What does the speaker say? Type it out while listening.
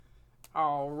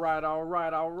All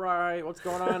right. What's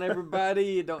going on,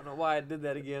 everybody? Don't know why I did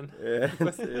that again. Yeah,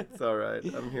 it's all right.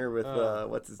 I'm here with,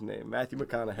 what's his name? Matthew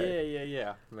McConaughey.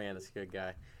 Yeah. Man, that's a good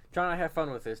guy. Trying to have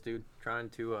fun with this, dude. Trying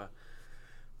to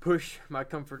push my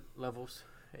comfort levels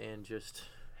and just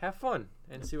have fun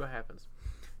and see what happens.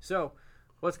 So,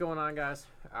 what's going on, guys?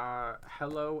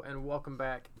 Hello and welcome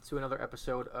back to another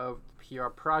episode of the PR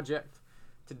Project.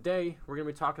 Today, we're going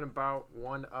to be talking about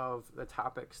one of the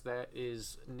topics that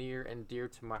is near and dear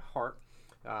to my heart.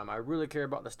 I really care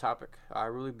about this topic. I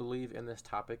really believe in this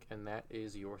topic, and that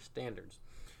is your standards.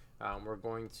 We're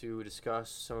going to discuss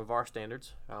some of our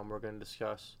standards. We're going to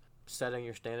discuss setting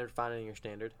your standard, finding your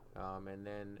standard, and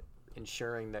then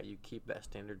ensuring that you keep that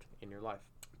standard in your life.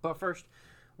 But first,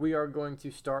 we are going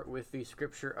to start with the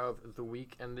scripture of the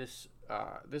week, and this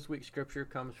week's scripture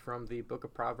comes from the book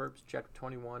of Proverbs, chapter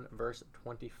 21, verse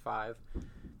 25.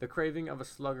 The craving of a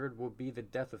sluggard will be the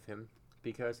death of him,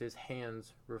 because his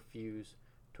hands refuse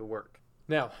to work.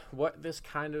 Now, what this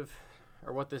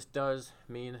does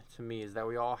mean to me is that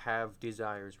we all have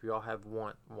desires, we all have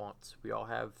wants, we all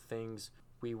have things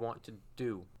we want to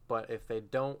do, but if they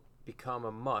don't become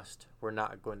a must, we're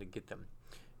not going to get them.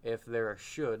 If they're a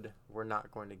should, we're not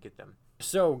going to get them.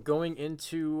 So going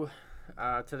into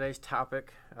today's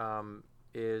topic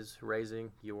is raising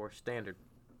your standard.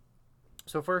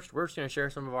 So first, we're just going to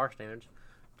share some of our standards,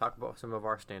 talk about some of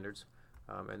our standards,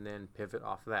 and then pivot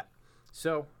off of that.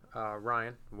 So,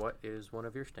 Ryan, what is one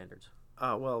of your standards?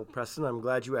 Well, Preston, I'm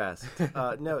glad you asked.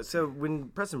 So when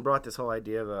Preston brought this whole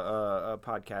idea of a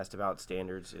podcast about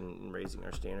standards and raising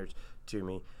our standards to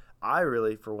me, I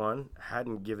really, for one,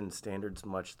 hadn't given standards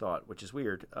much thought, which is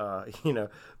weird,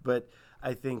 but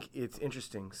I think it's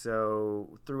interesting.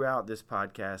 So throughout this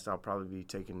podcast, I'll probably be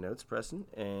taking notes, Preston,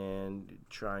 and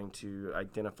trying to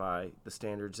identify the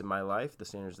standards in my life, the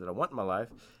standards that I want in my life,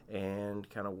 and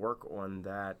kind of work on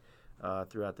that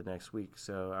throughout the next week.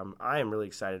 So I am really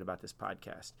excited about this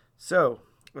podcast. So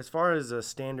as far as a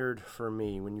standard for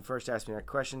me, when you first asked me that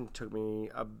question, it took me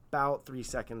about 3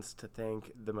 seconds to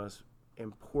think. The most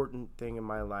important thing in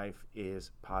my life is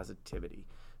positivity.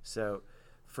 So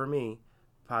for me,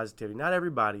 positivity, not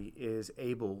everybody is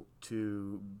able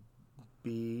to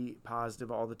be positive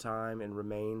all the time and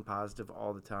remain positive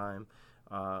all the time,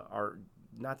 or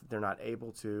not that they're not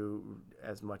able to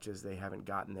as much as they haven't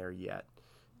gotten there yet.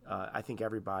 I think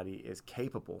everybody is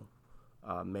capable,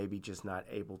 maybe just not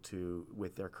able to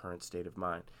with their current state of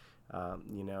mind.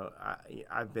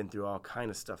 I've been through all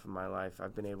kind of stuff in my life.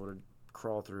 I've been able to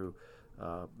crawl through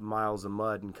miles of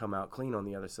mud and come out clean on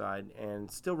the other side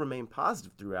and still remain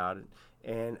positive throughout it.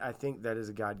 And I think that is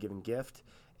a God-given gift.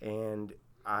 And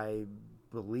I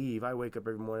wake up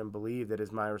every morning and believe that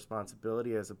it's my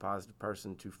responsibility as a positive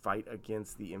person to fight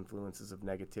against the influences of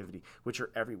negativity, which are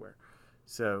everywhere.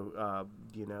 So,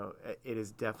 it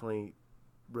is definitely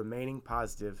remaining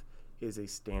positive is a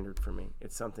standard for me.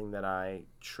 It's something that I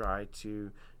try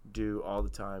to do all the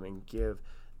time and give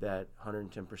that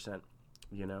 110%.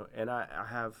 And I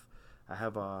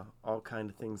have all kind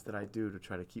of things that I do to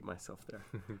try to keep myself there.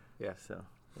 Yeah. So,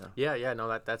 yeah.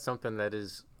 No, that's something that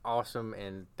is awesome,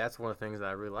 and that's one of the things that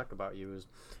I really like about you is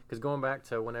because going back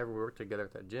to whenever we worked together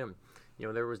at that gym,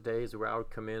 there was days where I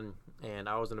would come in and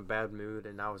I was in a bad mood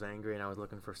and I was angry and I was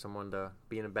looking for someone to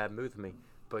be in a bad mood with me.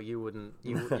 But you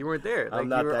weren't there. I'm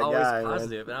not you were that always guy,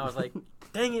 positive. Man. And I was like,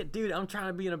 dang it, dude, I'm trying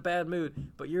to be in a bad mood,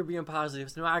 but you're being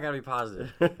positive, so now I gotta be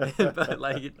positive.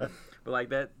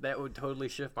 but that would totally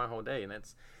shift my whole day, and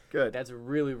that's good. That's a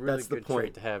really, really good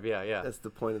trait to have. Yeah. That's the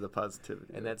point of the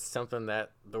positivity. And that's something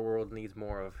that the world needs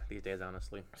more of these days,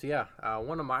 honestly. So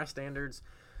one of my standards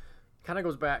kind of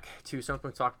goes back to something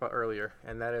we talked about earlier,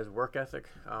 and that is work ethic,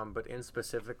 but in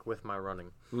specific with my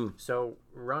running. So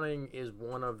running is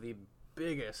one of the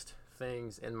biggest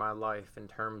things in my life in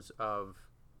terms of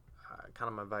kind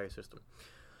of my value system.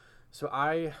 So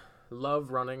I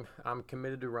love running. I'm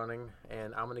committed to running,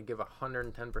 and I'm going to give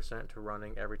 110% to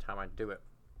running every time I do it.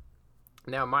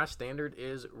 Now, my standard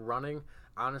is running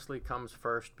honestly comes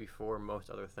first before most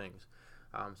other things.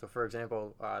 So, for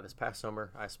example, this past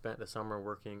summer, I spent the summer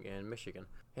working in Michigan.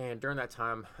 And during that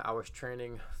time, I was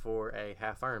training for a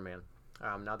half Ironman.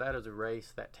 Now, that is a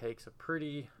race that takes a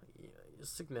pretty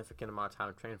significant amount of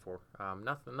time to train for.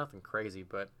 Nothing crazy,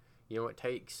 but, it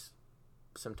takes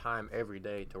some time every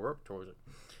day to work towards it.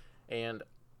 And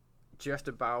just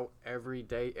about every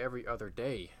day, every other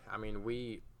day,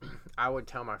 I would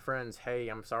tell my friends, hey,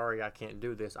 I'm sorry I can't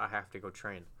do this. I have to go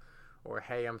train. Or,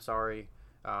 hey, I'm sorry.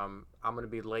 I'm going to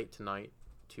be late tonight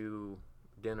to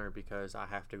dinner because I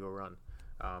have to go run.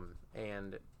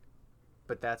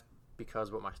 But that's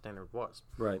because what my standard was.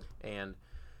 Right. And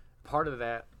part of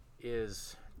that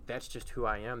that's just who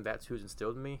I am. That's who's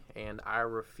instilled in me, and I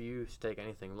refuse to take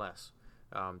anything less.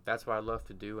 That's what I love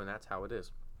to do, and that's how it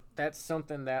is. That's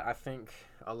something that I think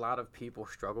a lot of people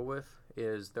struggle with,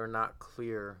 is they're not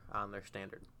clear on their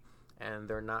standard, and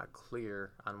they're not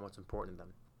clear on what's important to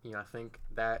them. I think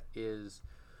that is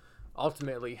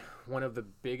ultimately one of the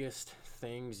biggest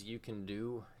things you can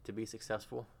do to be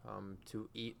successful, to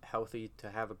eat healthy, to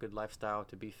have a good lifestyle,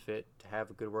 to be fit, to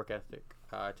have a good work ethic,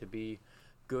 to be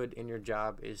good in your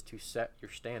job, is to set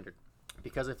your standard.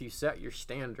 Because if you set your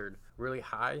standard really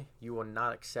high, you will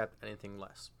not accept anything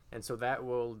less. And so that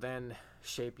will then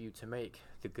shape you to make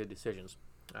the good decisions.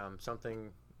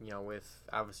 Something, with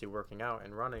obviously working out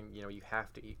and running, you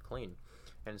have to eat clean.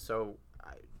 And so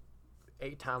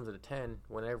 8 times out of 10,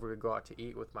 whenever we go out to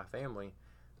eat with my family,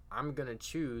 I'm going to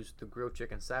choose the grilled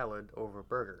chicken salad over a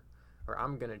burger. Or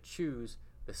I'm going to choose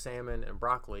the salmon and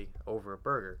broccoli over a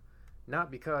burger.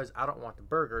 Not because I don't want the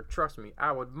burger. Trust me,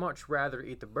 I would much rather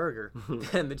eat the burger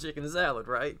than the chicken salad,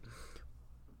 right?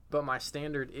 But my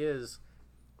standard is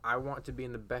I want to be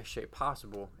in the best shape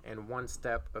possible, and one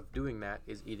step of doing that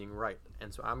is eating right.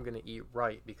 And so I'm going to eat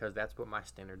right because that's what my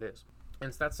standard is.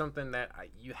 And so that's something that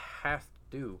you have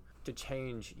to do to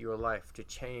change your life, to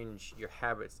change your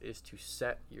habits, is to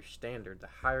set your standard. The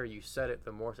higher you set it,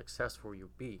 the more successful you'll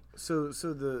be. So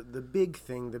the big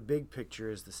thing, the big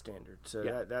picture is the standard. So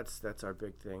Yeah. that's our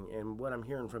big thing. And what I'm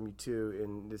hearing from you too,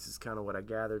 and this is kind of what I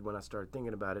gathered when I started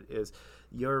thinking about it, is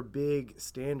your big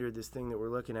standard, this thing that we're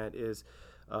looking at, is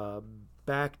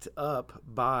backed up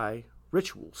by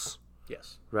rituals.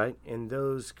 Yes. Right? And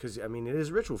those, because it is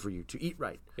a ritual for you to eat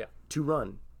right, Yeah. to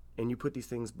run. And you put these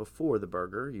things before the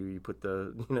burger. You put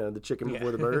the chicken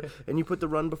before the burger, and you put the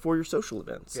run before your social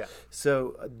events. Yeah.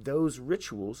 So those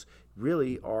rituals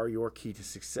really are your key to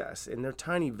success, and they're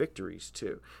tiny victories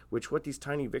too. What these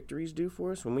tiny victories do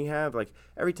for us, when we have, like,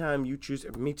 every time you choose,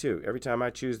 me too. Every time I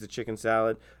choose the chicken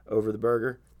salad over the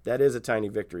burger, that is a tiny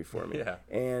victory for me. Yeah.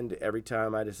 And every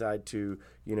time I decide to,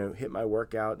 hit my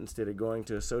workout instead of going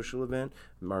to a social event,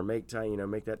 or make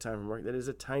that time from work, that is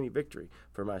a tiny victory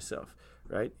for myself,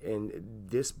 right? And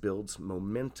this builds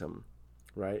momentum,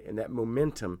 right? And that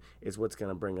momentum is what's going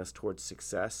to bring us towards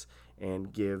success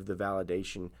and give the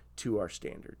validation to our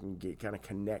standard, and kind of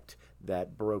connect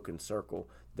that broken circle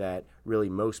that really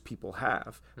most people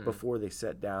have before they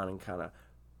sit down and kind of,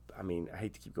 I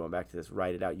hate to keep going back to this,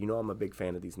 write it out. I'm a big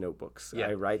fan of these notebooks. Yeah.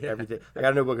 I write everything. I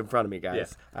got a notebook in front of me,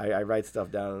 guys. Yeah. I write stuff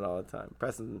down all the time.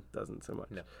 Preston doesn't so much.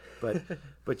 No.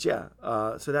 But yeah,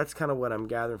 so that's kind of what I'm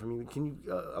gathering from you. Can you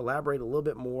elaborate a little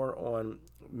bit more on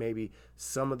maybe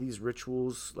some of these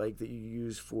rituals, like, that you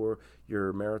use for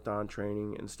your marathon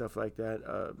training and stuff like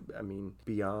that?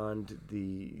 Beyond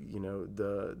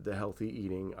the healthy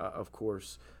eating, of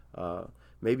course.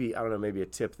 Maybe a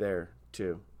tip there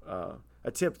too. A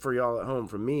tip for y'all at home,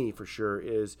 from me for sure,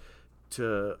 is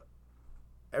to,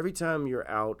 every time you're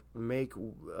out, make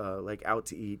out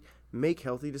to eat, make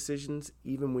healthy decisions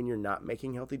even when you're not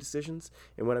making healthy decisions.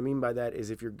 And what I mean by that is,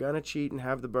 if you're gonna cheat and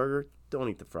have the burger, don't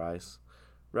eat the fries,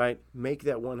 right? Make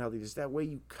that one healthy decision. That way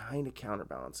you kind of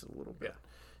counterbalance it a little bit.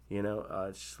 Yeah.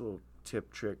 It's just a little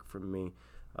trick from me.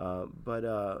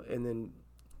 And then,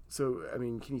 so,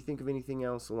 can you think of anything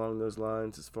else along those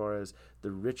lines as far as the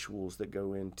rituals that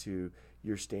go into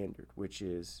your standard, which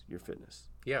is your fitness?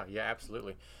 Yeah,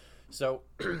 absolutely. So,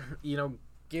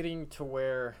 getting to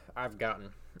where I've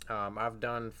gotten, I've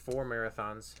done 4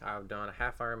 marathons. I've done a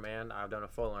half Ironman. I've done a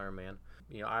full Ironman.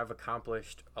 I've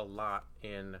accomplished a lot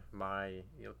in my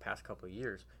past couple of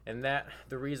years. And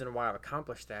the reason why I've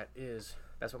accomplished that is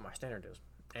that's what my standard is.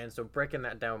 And so, breaking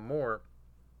that down more,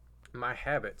 my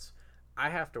habits, I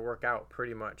have to work out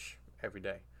pretty much every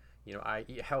day. I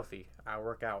eat healthy, I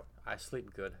work out, I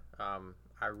sleep good,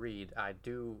 I read, I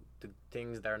do the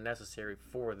things that are necessary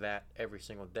for that every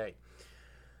single day.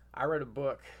 I read a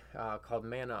book called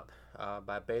Man Up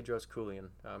by Bedros Keuilian.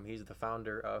 He's the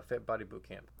founder of Fit Body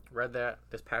Bootcamp. Read that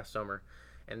this past summer,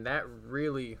 and that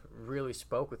really, really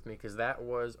spoke with me, because that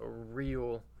was a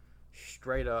real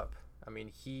straight up,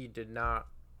 he did not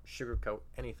sugarcoat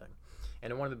anything.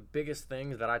 And one of the biggest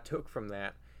things that I took from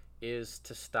that is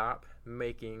to stop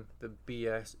making the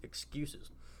BS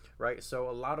excuses, right? So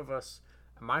a lot of us,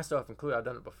 myself included, I've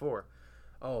done it before.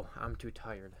 Oh, I'm too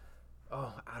tired.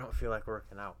 Oh, I don't feel like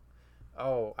working out.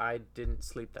 Oh, I didn't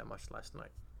sleep that much last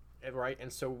night, right?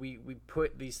 And so we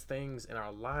put these things in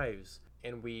our lives,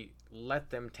 and we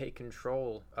let them take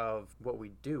control of what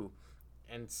we do.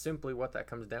 And simply what that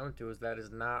comes down to is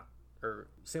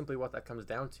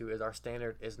our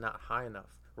standard is not high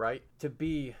enough, right? To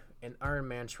be an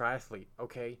Ironman triathlete,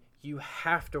 okay, you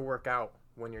have to work out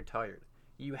when you're tired.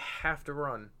 You have to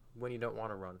run when you don't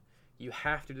want to run. You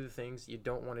have to do the things you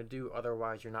don't want to do,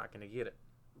 otherwise you're not going to get it.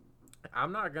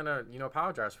 I'm not going to,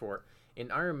 apologize for it. An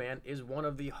Ironman is one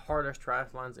of the hardest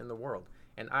triathlons in the world,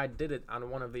 and I did it on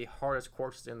one of the hardest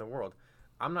courses in the world.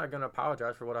 I'm not going to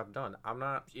apologize for what I've done.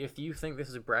 If you think this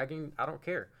is bragging, I don't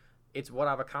care. It's what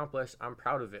I've accomplished. I'm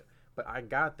proud of it. But I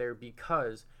got there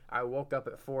because I woke up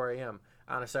at 4 a.m.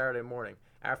 on a Saturday morning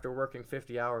after working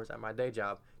 50 hours at my day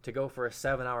job to go for a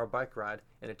 7-hour bike ride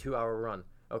and a 2-hour run.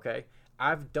 Okay?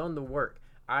 I've done the work.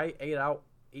 I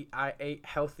ate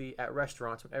healthy at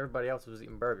restaurants when everybody else was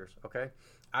eating burgers. Okay?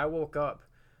 I woke up,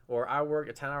 or I worked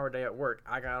a 10-hour day at work.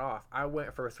 I got off. I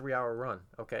went for a 3-hour run.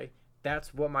 Okay?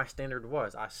 That's what my standard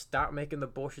was. I stopped making the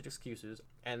bullshit excuses,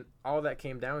 and all that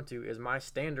came down to is my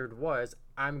standard was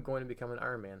I'm going to become an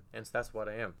Ironman, and so that's what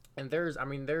I am. And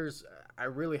I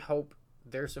really hope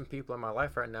there's some people in my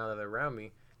life right now that are around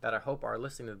me that I hope are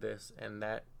listening to this, and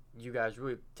that you guys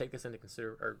really take this into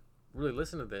consider, or really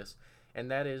listen to this, and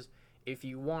that is, if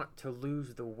you want to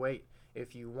lose the weight,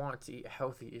 if you want to eat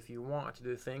healthy, if you want to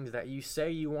do things that you say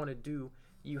you want to do,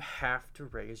 you have to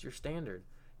raise your standard.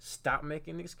 Stop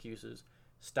making excuses.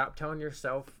 Stop telling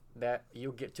yourself that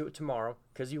you'll get to it tomorrow,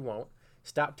 because you won't.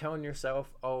 Stop telling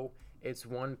yourself, oh, it's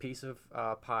one piece of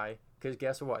pie, because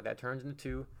guess what? That turns into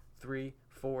 2, 3,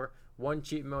 4. One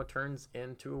cheat meal turns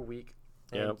into a week,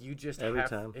 and you just every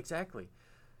time. Exactly.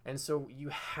 And so you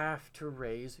have to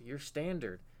raise your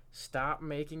standard. Stop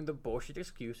making the bullshit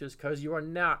excuses, because you are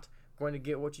not going to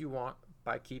get what you want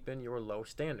by keeping your low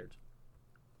standards.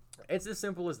 It's as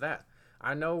simple as that.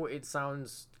 I know it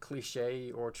sounds cliche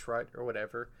or trite or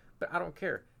whatever, but I don't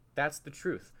care. That's the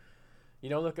truth.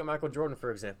 Look at Michael Jordan,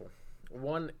 for example.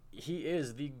 He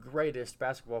is the greatest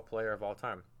basketball player of all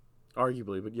time.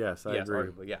 Arguably, but yes, I agree.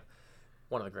 Arguably, yeah.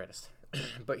 One of the greatest.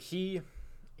 But he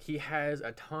has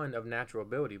a ton of natural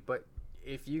ability. But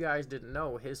if you guys didn't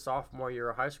know, his sophomore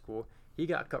year of high school, he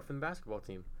got cut from the basketball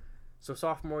team. So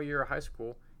sophomore year of high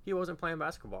school, he wasn't playing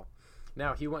basketball.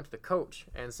 Now, he went to the coach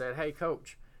and said, hey,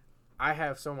 coach,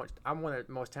 I'm one of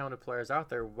the most talented players out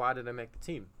there. Why did I make the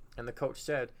team? And the coach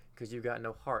said, because you got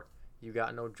no heart. You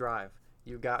got no drive.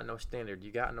 You got no standard.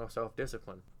 You got no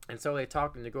self-discipline. And so they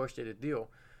talked and negotiated a deal.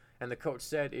 And the coach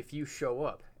said, if you show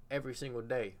up every single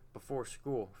day before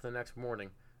school for the next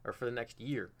morning or for the next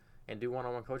year and do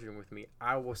one-on-one coaching with me,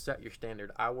 I will set your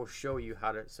standard. I will show you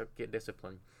how to get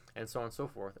discipline, and so on and so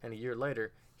forth. And a year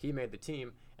later, he made the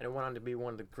team and went on to be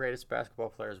one of the greatest basketball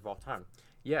players of all time.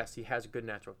 Yes, he has good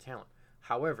natural talent.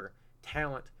 However,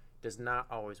 talent does not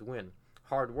always win.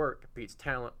 Hard work beats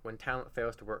talent when talent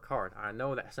fails to work hard. I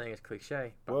know that saying is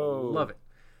cliche, but I love it.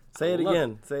 Say it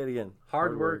again.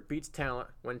 Hard work beats talent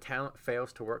when talent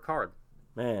fails to work hard.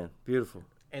 Man, beautiful.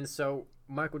 And so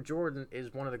Michael Jordan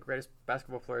is one of the greatest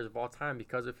basketball players of all time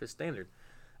because of his standard.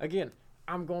 Again,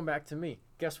 I'm going back to me.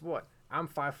 Guess what? I'm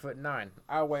 5'9".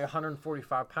 I weigh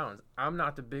 145 pounds. I'm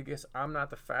not the biggest. I'm not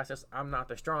the fastest. I'm not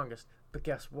the strongest. But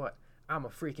guess what? I'm a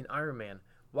freaking Ironman.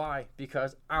 Why?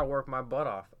 Because I worked my butt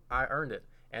off. I earned it.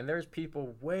 And there's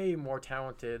people way more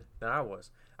talented than I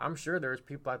was. I'm sure there's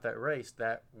people at that race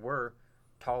that were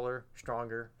taller,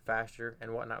 stronger, faster,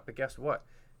 and whatnot. But guess what?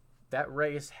 That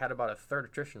race had about a third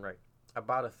attrition rate.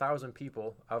 About 1,000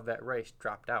 people of that race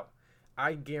dropped out.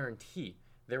 I guarantee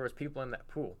there was people in that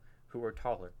pool who were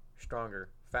taller, stronger,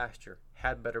 faster,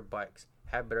 had better bikes,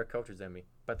 had better coaches than me,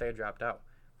 but they dropped out.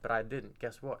 But I didn't.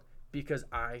 Guess what? Because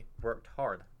I worked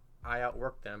hard. I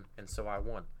outworked them, and so I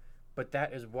won. But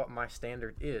that is what my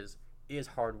standard is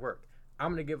hard work.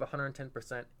 I'm going to give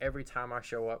 110% every time I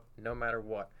show up, no matter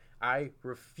what. I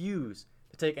refuse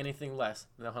to take anything less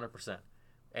than 100%.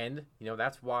 And,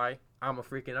 that's why I'm a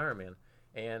freaking Ironman.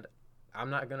 And I'm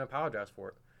not going to apologize for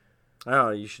it. Oh,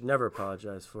 you should never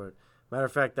apologize for it. Matter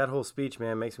of fact, that whole speech,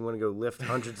 man, makes me want to go lift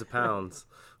hundreds of pounds.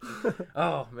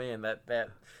 Oh, man, that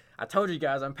I told you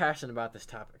guys I'm passionate about this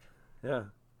topic. Yeah.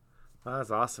 Oh,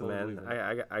 that's awesome, man.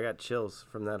 I got chills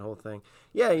from that whole thing.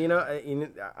 Yeah,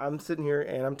 I'm sitting here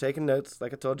and I'm taking notes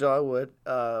like I told y'all I would.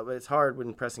 But it's hard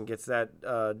when Preston gets that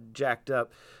jacked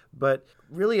up. But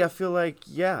really, I feel like,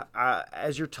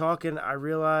 as you're talking, I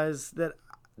realize that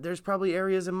there's probably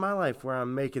areas in my life where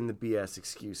I'm making the BS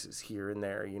excuses here and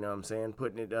there. You know what I'm saying?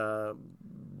 Putting it,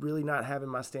 really not having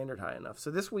my standard high enough. So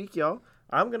this week, y'all,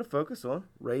 I'm going to focus on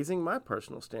raising my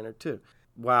personal standard too.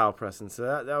 Wow, Preston. So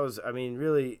that was,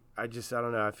 really, I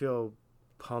don't know. I feel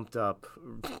pumped up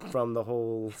from the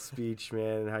whole speech,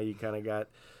 man, and how you kind of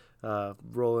got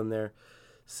rolling there.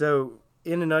 So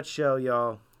in a nutshell,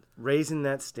 y'all, raising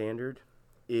that standard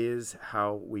is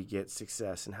how we get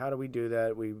success. And how do we do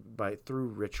that? Through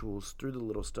rituals, through the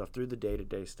little stuff, through the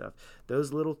day-to-day stuff.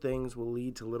 Those little things will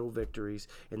lead to little victories,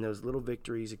 and those little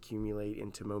victories accumulate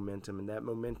into momentum, and that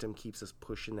momentum keeps us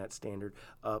pushing that standard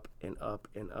up and up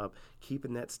and up.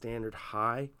 Keeping that standard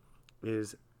high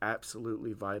is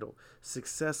absolutely vital.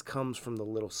 Success comes from the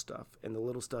little stuff, and the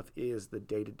little stuff is the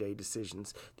day-to-day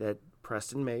decisions that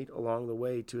Preston made along the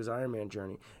way to his Ironman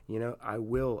journey. I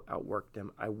will outwork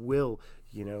them. I will,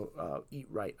 eat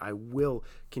right. I will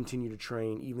continue to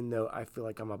train even though I feel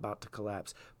like I'm about to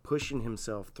collapse. Pushing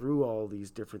himself through all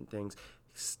these different things,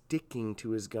 sticking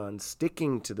to his guns,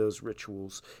 sticking to those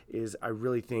rituals is, I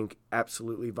really think,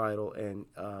 absolutely vital and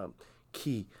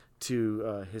key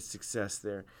to his success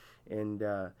there. And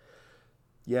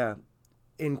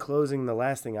in closing, the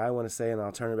last thing I want to say, and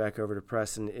I'll turn it back over to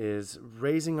Preston, is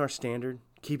raising our standard,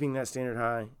 keeping that standard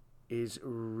high is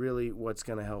really what's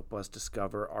going to help us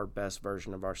discover our best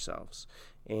version of ourselves.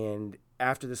 And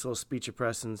after this little speech of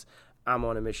Preston's, I'm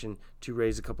on a mission to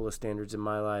raise a couple of standards in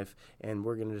my life, and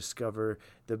we're going to discover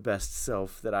the best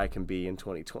self that I can be in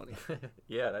 2020.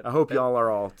 Yeah. I hope y'all are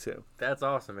all too. That's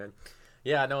awesome, man.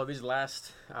 Yeah, no, these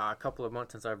last couple of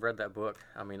months since I've read that book,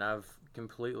 I mean, I've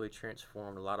completely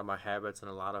transformed a lot of my habits and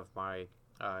a lot of my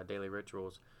daily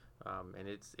rituals, and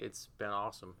it's been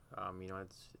awesome.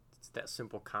 It's that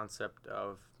simple concept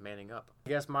of manning up. I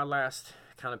guess my last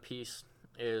kind of piece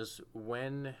is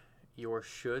when your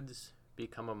shoulds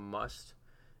become a must,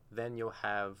 then you'll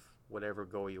have whatever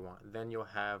goal you want. Then you'll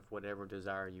have whatever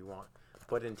desire you want.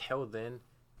 But until then,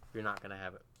 you're not going to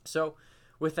have it. So,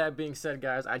 with that being said,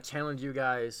 guys, I challenge you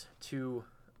guys to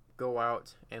go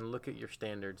out and look at your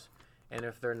standards. And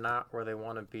if they're not where they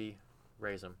want to be,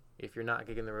 raise them. If you're not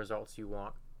getting the results you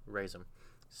want, raise them.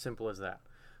 Simple as that.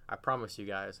 I promise you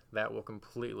guys, that will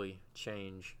completely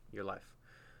change your life.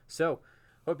 So,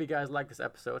 hope you guys like this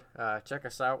episode. Check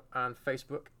us out on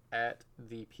Facebook at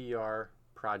The PR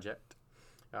Project.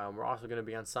 We're also going to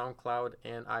be on SoundCloud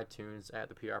and iTunes at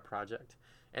The PR Project.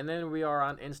 And then we are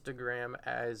on Instagram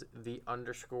as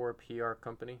 _PR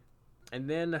Company. And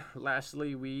then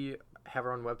lastly, we have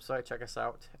our own website. Check us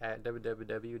out at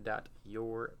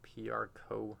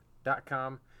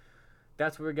www.yourprco.com.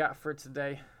 That's what we got for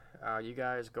today. You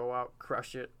guys go out,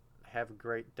 crush it, have a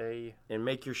great day. And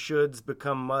make your shoulds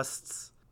become musts.